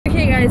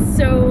guys,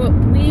 so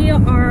we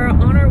are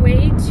on our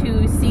way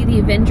to see the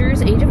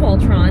Avengers Age of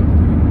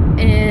Ultron,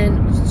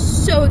 and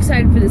so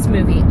excited for this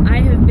movie.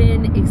 I have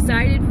been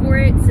excited for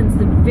it since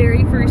the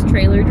very first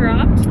trailer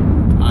dropped.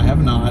 I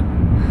have not.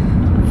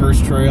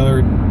 First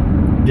trailer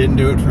didn't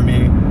do it for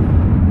me.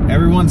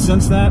 Everyone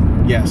since that,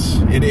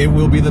 yes, it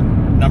will be the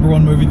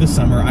 #1 movie this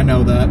summer. I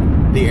know that.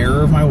 The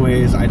error of my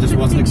ways. I just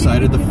wasn't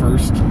excited the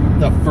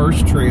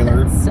first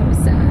trailer. That's so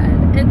sad.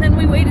 And then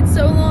we waited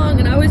so long,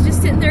 and I was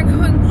just sitting there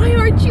going, "Why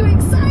aren't you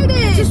excited?"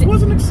 I just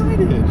wasn't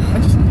excited.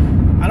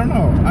 I don't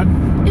know.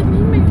 It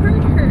made my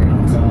heart hurt.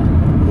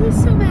 It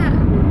was so bad.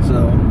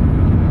 So,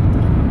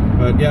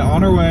 but yeah,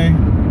 on our way.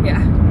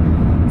 Yeah.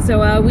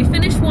 So we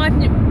finished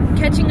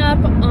catching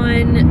up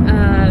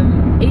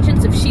on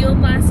Agents of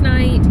S.H.I.E.L.D. last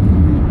night.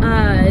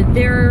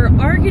 There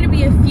are going to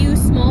be a few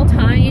small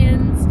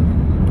tie-ins.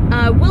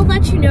 We'll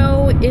let you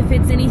know if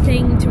it's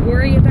anything to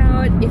worry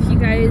about. If you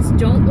guys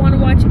don't want to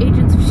watch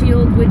Agents of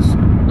S.H.I.E.L.D., which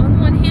on the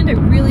one hand I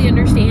really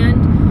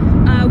understand,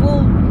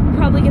 we'll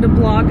probably get a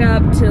blog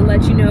up to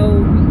let you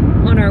know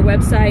on our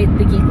website,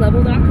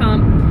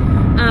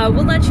 thegeeklevel.com.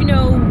 We'll let you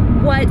know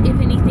what, if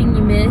anything,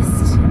 you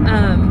missed.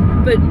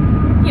 But,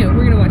 you know,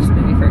 we're going to watch the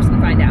movie first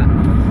and find out.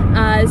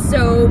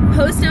 So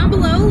post down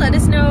below, let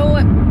us know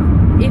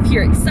if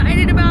you're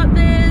excited about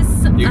this.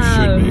 You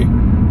should be.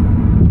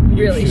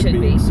 You really should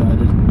be.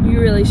 Excited. You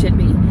really should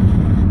be.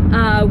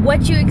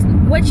 What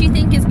you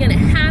think is going to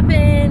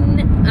happen,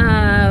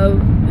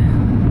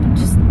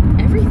 just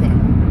everything.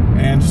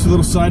 And just a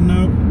little side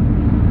note,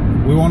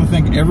 we want to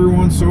thank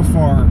everyone so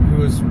far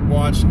who has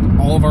watched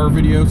all of our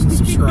videos and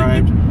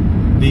subscribed.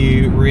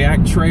 The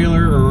React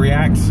trailer, or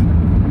React,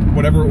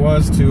 whatever it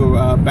was, to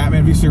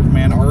Batman v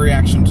Superman, our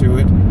reaction to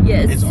it.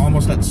 Yes. It's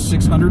almost at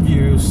 600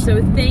 views.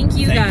 So thank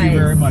you guys. Thank you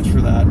very much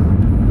for that.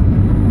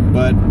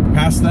 But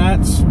past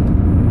that,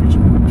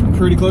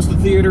 pretty close to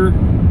theater.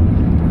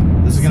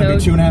 This is going to be a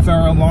 2.5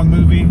 hour long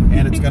movie,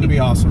 and it's going to be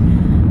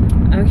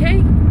awesome.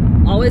 Okay.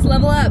 Always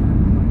level up.